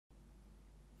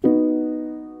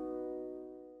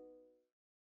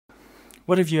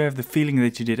What if you have the feeling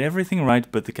that you did everything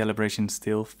right, but the calibration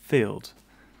still failed?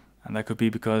 And that could be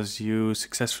because you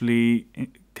successfully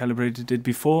calibrated it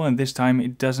before and this time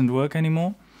it doesn't work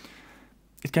anymore.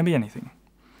 It can be anything.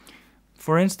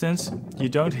 For instance, you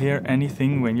don't hear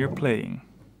anything when you're playing.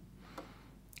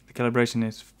 The calibration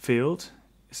is failed,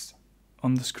 is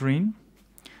on the screen.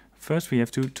 First we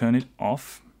have to turn it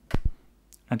off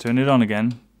and turn it on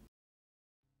again.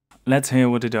 Let's hear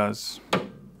what it does.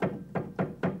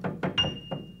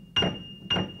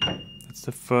 That's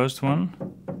the first one.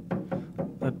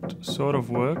 That sort of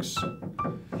works.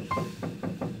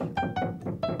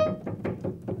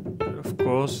 But of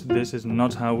course, this is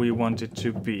not how we want it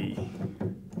to be.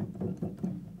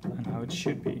 And how it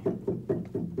should be.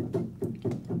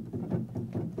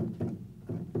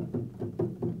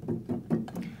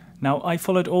 Now, I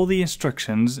followed all the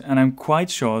instructions and I'm quite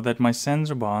sure that my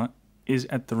sensor bar is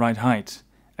at the right height.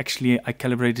 Actually, I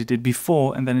calibrated it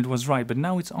before and then it was right, but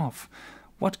now it's off.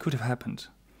 What could have happened?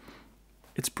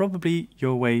 It's probably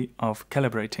your way of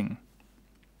calibrating.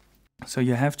 So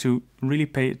you have to really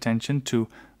pay attention to,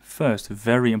 first, a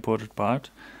very important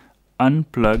part,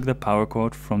 unplug the power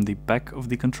cord from the back of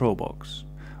the control box.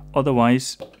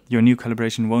 Otherwise, your new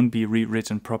calibration won't be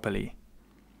rewritten properly.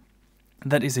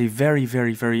 That is a very,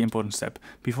 very, very important step.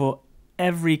 Before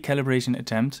every calibration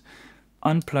attempt,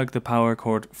 unplug the power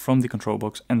cord from the control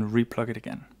box and replug it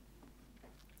again.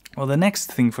 Well, the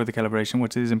next thing for the calibration,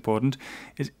 what is important,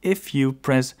 is if you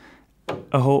press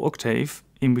a whole octave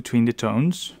in between the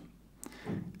tones,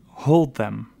 hold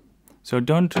them. So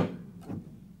don't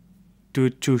do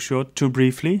it too short, too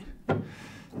briefly,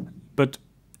 but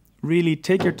really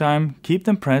take your time, keep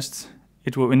them pressed,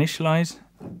 it will initialize,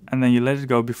 and then you let it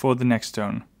go before the next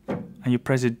tone. And you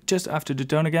press it just after the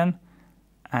tone again,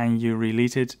 and you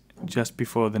release it just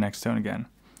before the next tone again.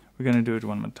 We're going to do it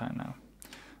one more time now.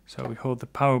 So we hold the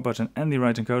power button and the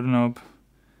right encoder knob,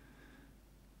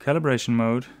 calibration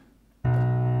mode.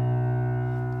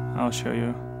 I'll show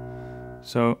you.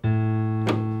 So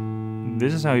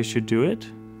this is how you should do it.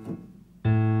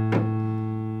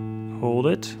 Hold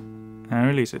it and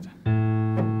release it.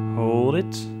 Hold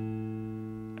it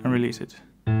and release it.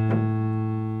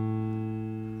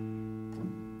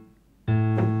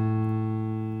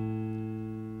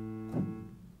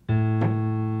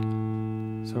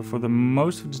 So for the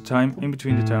most of the time in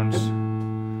between the tones.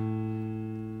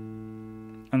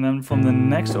 And then from the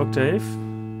next octave,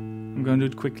 I'm going to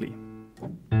do it quickly.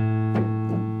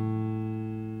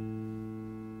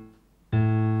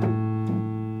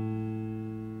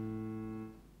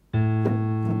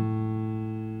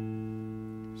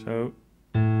 So,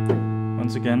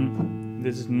 once again,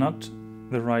 this is not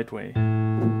the right way.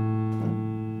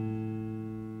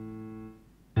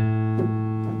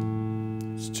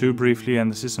 It's too briefly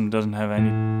and the system doesn't have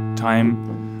any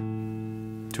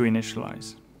time to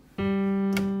initialize.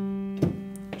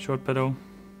 Short pedal.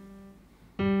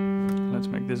 Let's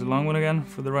make this a long one again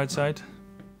for the right side.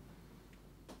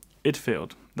 It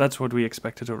failed. That's what we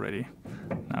expected already.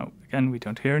 Now, again, we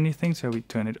don't hear anything, so we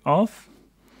turn it off.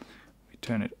 We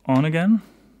turn it on again,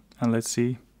 and let's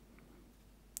see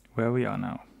where we are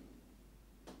now.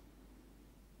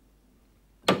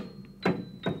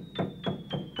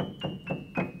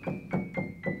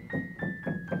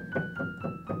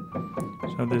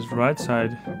 So this right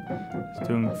side is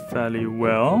doing fairly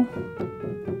well.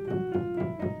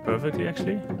 Perfectly,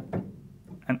 actually.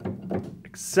 And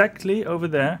exactly over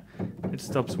there, it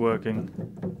stops working.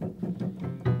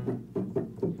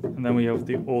 And then we have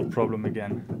the old problem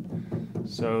again.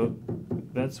 So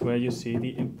that's where you see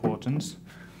the importance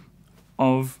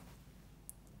of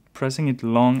pressing it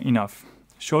long enough.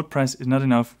 Short press is not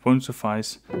enough, won't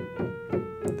suffice.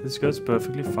 This goes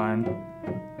perfectly fine.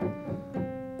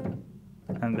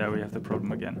 And there we have the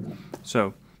problem again.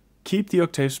 So keep the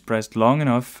octaves pressed long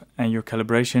enough and your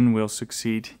calibration will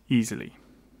succeed easily.